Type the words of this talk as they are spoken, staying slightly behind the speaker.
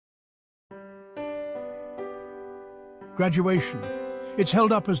Graduation. It's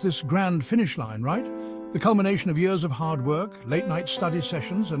held up as this grand finish line, right? The culmination of years of hard work, late-night study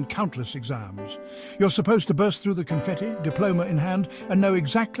sessions, and countless exams. You're supposed to burst through the confetti, diploma in hand, and know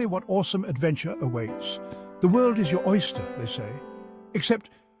exactly what awesome adventure awaits. The world is your oyster, they say. Except,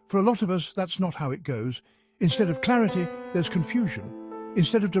 for a lot of us, that's not how it goes. Instead of clarity, there's confusion.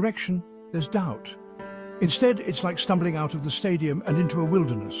 Instead of direction, there's doubt. Instead, it's like stumbling out of the stadium and into a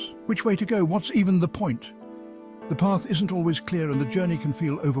wilderness. Which way to go? What's even the point? The path isn't always clear and the journey can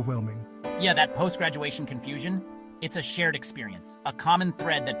feel overwhelming. Yeah, that post-graduation confusion, it's a shared experience, a common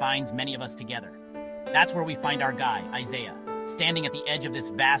thread that binds many of us together. That's where we find our guy, Isaiah, standing at the edge of this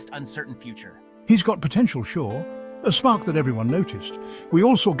vast, uncertain future. He's got potential, sure, a spark that everyone noticed. We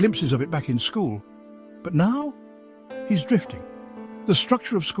all saw glimpses of it back in school. But now, he's drifting. The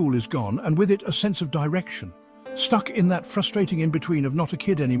structure of school is gone, and with it a sense of direction. Stuck in that frustrating in-between of not a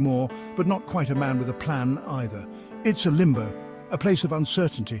kid anymore, but not quite a man with a plan either. It's a limbo, a place of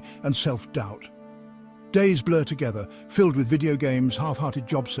uncertainty and self-doubt. Days blur together, filled with video games, half-hearted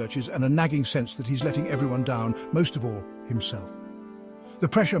job searches, and a nagging sense that he's letting everyone down, most of all, himself. The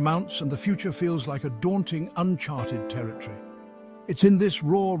pressure mounts and the future feels like a daunting, uncharted territory. It's in this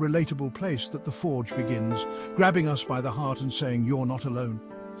raw, relatable place that the forge begins, grabbing us by the heart and saying, "You're not alone."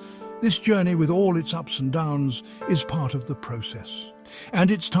 This journey, with all its ups and downs, is part of the process.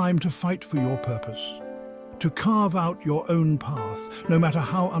 And it's time to fight for your purpose, to carve out your own path, no matter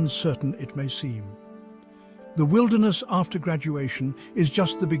how uncertain it may seem. The wilderness after graduation is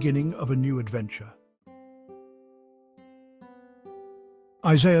just the beginning of a new adventure.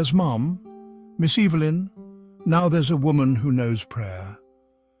 Isaiah's mom, Miss Evelyn, now there's a woman who knows prayer.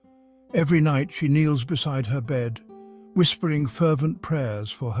 Every night she kneels beside her bed, whispering fervent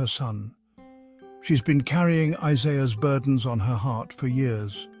prayers for her son. She's been carrying Isaiah's burdens on her heart for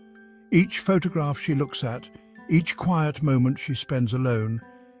years. Each photograph she looks at, each quiet moment she spends alone,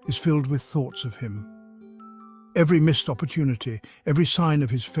 is filled with thoughts of him. Every missed opportunity, every sign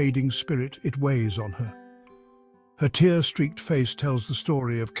of his fading spirit, it weighs on her. Her tear-streaked face tells the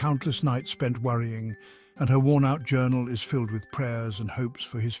story of countless nights spent worrying, and her worn-out journal is filled with prayers and hopes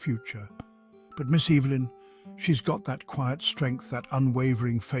for his future. But Miss Evelyn, she's got that quiet strength, that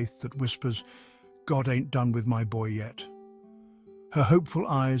unwavering faith that whispers, "God ain't done with my boy yet." Her hopeful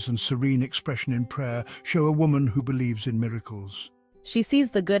eyes and serene expression in prayer show a woman who believes in miracles. She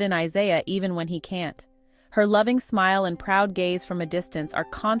sees the good in Isaiah even when he can't. Her loving smile and proud gaze from a distance are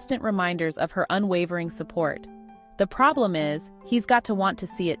constant reminders of her unwavering support. The problem is, he's got to want to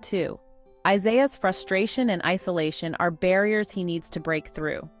see it too. Isaiah's frustration and isolation are barriers he needs to break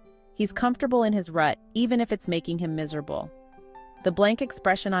through. He's comfortable in his rut, even if it's making him miserable. The blank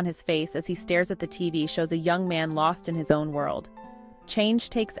expression on his face as he stares at the TV shows a young man lost in his own world. Change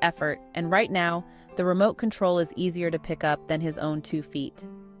takes effort, and right now, the remote control is easier to pick up than his own 2 feet.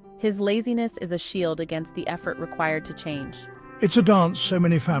 His laziness is a shield against the effort required to change. It's a dance so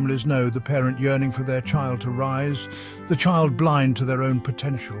many families know, the parent yearning for their child to rise, the child blind to their own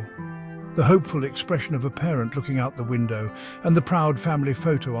potential. The hopeful expression of a parent looking out the window and the proud family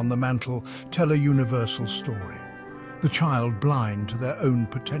photo on the mantel tell a universal story. The child blind to their own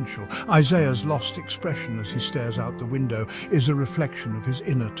potential. Isaiah's lost expression as he stares out the window is a reflection of his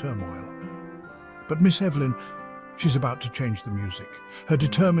inner turmoil. But Miss Evelyn, she's about to change the music. Her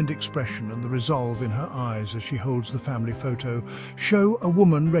determined expression and the resolve in her eyes as she holds the family photo show a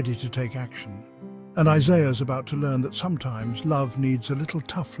woman ready to take action. And Isaiah's about to learn that sometimes love needs a little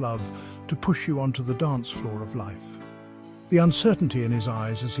tough love to push you onto the dance floor of life. The uncertainty in his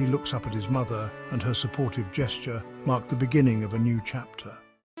eyes as he looks up at his mother and her supportive gesture mark the beginning of a new chapter.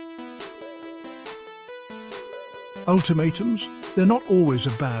 Ultimatums, they're not always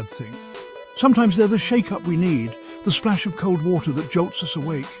a bad thing. Sometimes they're the shake-up we need, the splash of cold water that jolts us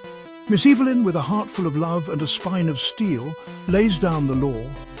awake. Miss Evelyn, with a heart full of love and a spine of steel, lays down the law.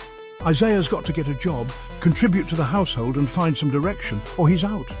 Isaiah's got to get a job, contribute to the household and find some direction, or he's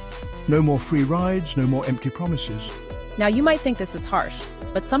out. No more free rides, no more empty promises. Now you might think this is harsh,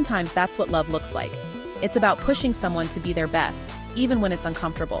 but sometimes that's what love looks like. It's about pushing someone to be their best, even when it's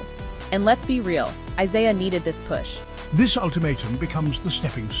uncomfortable. And let's be real, Isaiah needed this push. This ultimatum becomes the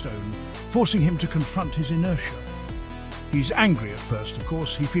stepping stone, forcing him to confront his inertia. He's angry at first, of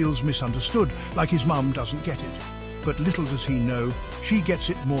course. He feels misunderstood, like his mum doesn't get it. But little does he know, she gets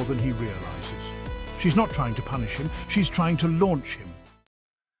it more than he realizes. She's not trying to punish him, she's trying to launch him.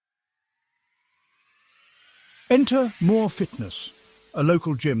 Enter More Fitness, a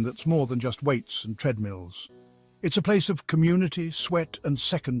local gym that's more than just weights and treadmills. It's a place of community, sweat and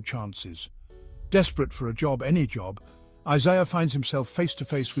second chances. Desperate for a job, any job, Isaiah finds himself face to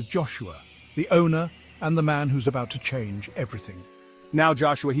face with Joshua, the owner and the man who's about to change everything. Now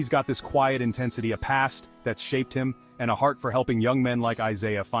Joshua, he's got this quiet intensity, a past that's shaped him, and a heart for helping young men like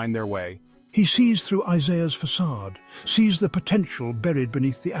Isaiah find their way. He sees through Isaiah's facade, sees the potential buried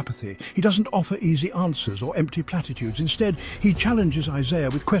beneath the apathy. He doesn't offer easy answers or empty platitudes. Instead, he challenges Isaiah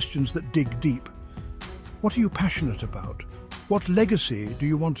with questions that dig deep. What are you passionate about? What legacy do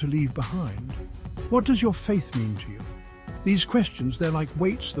you want to leave behind? What does your faith mean to you? These questions, they're like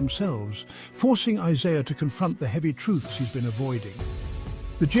weights themselves, forcing Isaiah to confront the heavy truths he's been avoiding.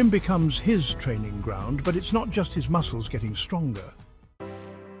 The gym becomes his training ground, but it's not just his muscles getting stronger.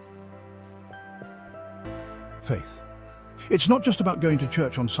 Faith. It's not just about going to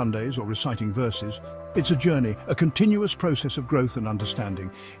church on Sundays or reciting verses. It's a journey, a continuous process of growth and understanding.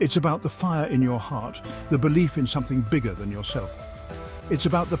 It's about the fire in your heart, the belief in something bigger than yourself. It's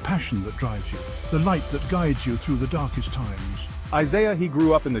about the passion that drives you, the light that guides you through the darkest times. Isaiah, he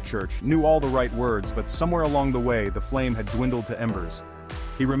grew up in the church, knew all the right words, but somewhere along the way, the flame had dwindled to embers.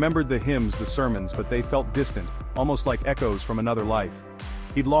 He remembered the hymns, the sermons, but they felt distant, almost like echoes from another life.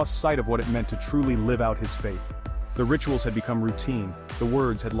 He'd lost sight of what it meant to truly live out his faith. The rituals had become routine, the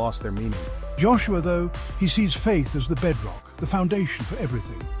words had lost their meaning. Joshua, though, he sees faith as the bedrock, the foundation for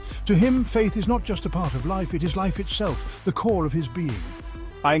everything. To him, faith is not just a part of life, it is life itself, the core of his being.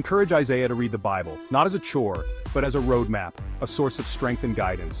 I encourage Isaiah to read the Bible, not as a chore, but as a roadmap, a source of strength and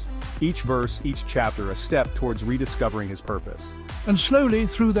guidance. Each verse, each chapter, a step towards rediscovering his purpose. And slowly,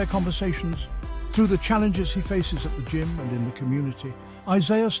 through their conversations, through the challenges he faces at the gym and in the community,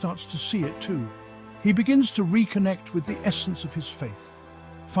 Isaiah starts to see it too. He begins to reconnect with the essence of his faith,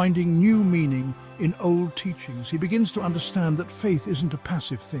 finding new meaning in old teachings. He begins to understand that faith isn't a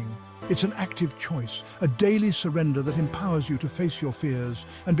passive thing. It's an active choice, a daily surrender that empowers you to face your fears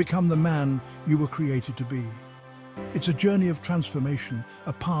and become the man you were created to be. It's a journey of transformation,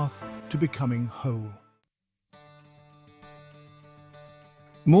 a path to becoming whole.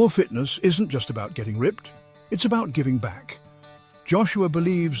 More fitness isn't just about getting ripped, it's about giving back. Joshua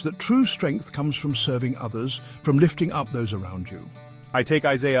believes that true strength comes from serving others, from lifting up those around you. I take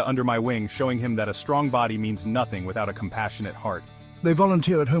Isaiah under my wing, showing him that a strong body means nothing without a compassionate heart. They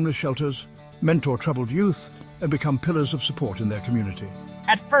volunteer at homeless shelters, mentor troubled youth, and become pillars of support in their community.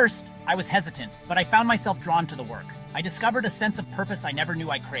 At first, I was hesitant, but I found myself drawn to the work. I discovered a sense of purpose I never knew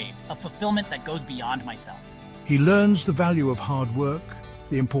I craved, a fulfillment that goes beyond myself. He learns the value of hard work,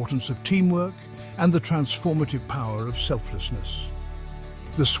 the importance of teamwork, and the transformative power of selflessness.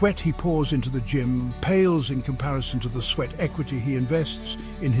 The sweat he pours into the gym pales in comparison to the sweat equity he invests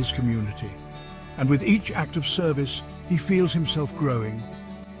in his community. And with each act of service, he feels himself growing,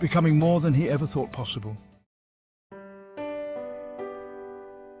 becoming more than he ever thought possible.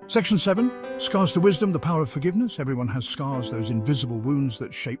 Section 7, Scars to Wisdom, the Power of Forgiveness. Everyone has scars, those invisible wounds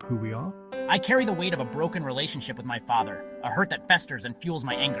that shape who we are. I carry the weight of a broken relationship with my father, a hurt that festers and fuels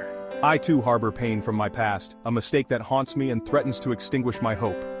my anger. I too harbor pain from my past, a mistake that haunts me and threatens to extinguish my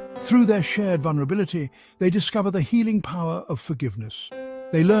hope. Through their shared vulnerability, they discover the healing power of forgiveness.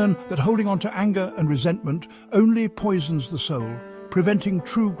 They learn that holding on to anger and resentment only poisons the soul, preventing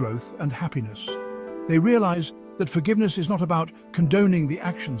true growth and happiness. They realize that forgiveness is not about condoning the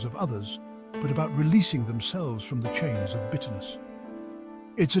actions of others, but about releasing themselves from the chains of bitterness.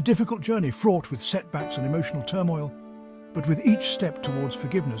 It's a difficult journey fraught with setbacks and emotional turmoil, but with each step towards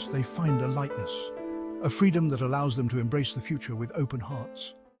forgiveness, they find a lightness, a freedom that allows them to embrace the future with open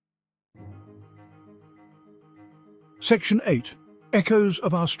hearts. Section 8, Echoes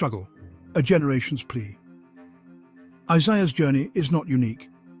of Our Struggle, A Generation's Plea. Isaiah's journey is not unique.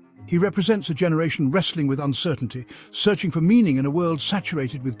 He represents a generation wrestling with uncertainty, searching for meaning in a world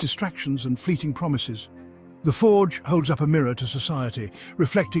saturated with distractions and fleeting promises. The Forge holds up a mirror to society,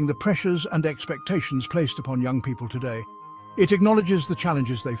 reflecting the pressures and expectations placed upon young people today. It acknowledges the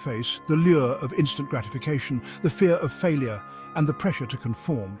challenges they face, the lure of instant gratification, the fear of failure, and the pressure to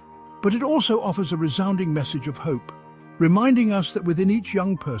conform. But it also offers a resounding message of hope, reminding us that within each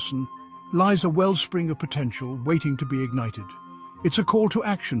young person lies a wellspring of potential waiting to be ignited. It's a call to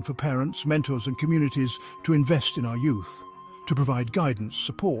action for parents, mentors, and communities to invest in our youth, to provide guidance,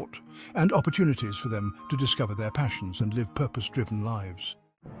 support, and opportunities for them to discover their passions and live purpose-driven lives.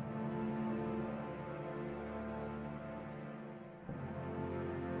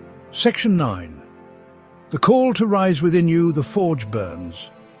 Section 9. The call to rise within you, the forge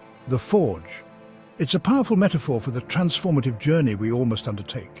burns. The forge. It's a powerful metaphor for the transformative journey we all must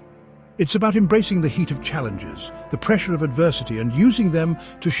undertake. It's about embracing the heat of challenges, the pressure of adversity, and using them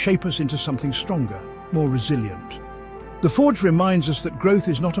to shape us into something stronger, more resilient. The Forge reminds us that growth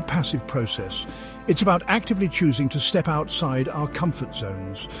is not a passive process. It's about actively choosing to step outside our comfort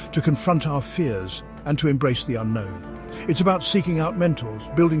zones, to confront our fears, and to embrace the unknown. It's about seeking out mentors,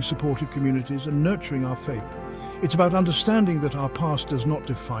 building supportive communities, and nurturing our faith. It's about understanding that our past does not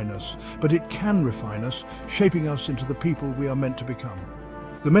define us, but it can refine us, shaping us into the people we are meant to become.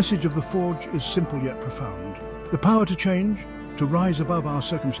 The message of the Forge is simple yet profound. The power to change, to rise above our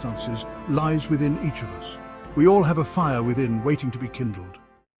circumstances, lies within each of us. We all have a fire within waiting to be kindled.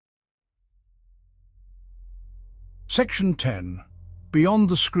 Section 10. Beyond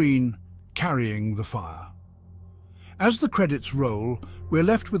the Screen, Carrying the Fire. As the credits roll, we're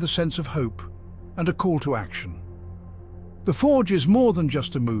left with a sense of hope and a call to action. The Forge is more than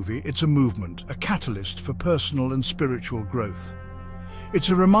just a movie, it's a movement, a catalyst for personal and spiritual growth. It's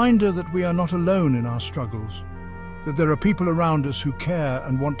a reminder that we are not alone in our struggles, that there are people around us who care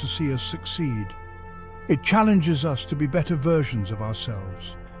and want to see us succeed. It challenges us to be better versions of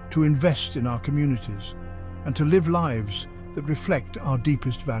ourselves, to invest in our communities, and to live lives that reflect our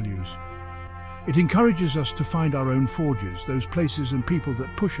deepest values. It encourages us to find our own forges, those places and people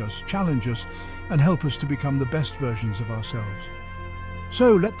that push us, challenge us, and help us to become the best versions of ourselves.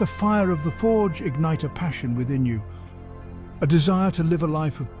 So let the fire of the Forge ignite a passion within you, a desire to live a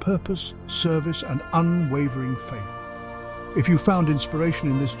life of purpose, service, and unwavering faith. If you found inspiration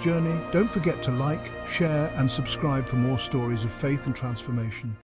in this journey, don't forget to like, share, and subscribe for more stories of faith and transformation.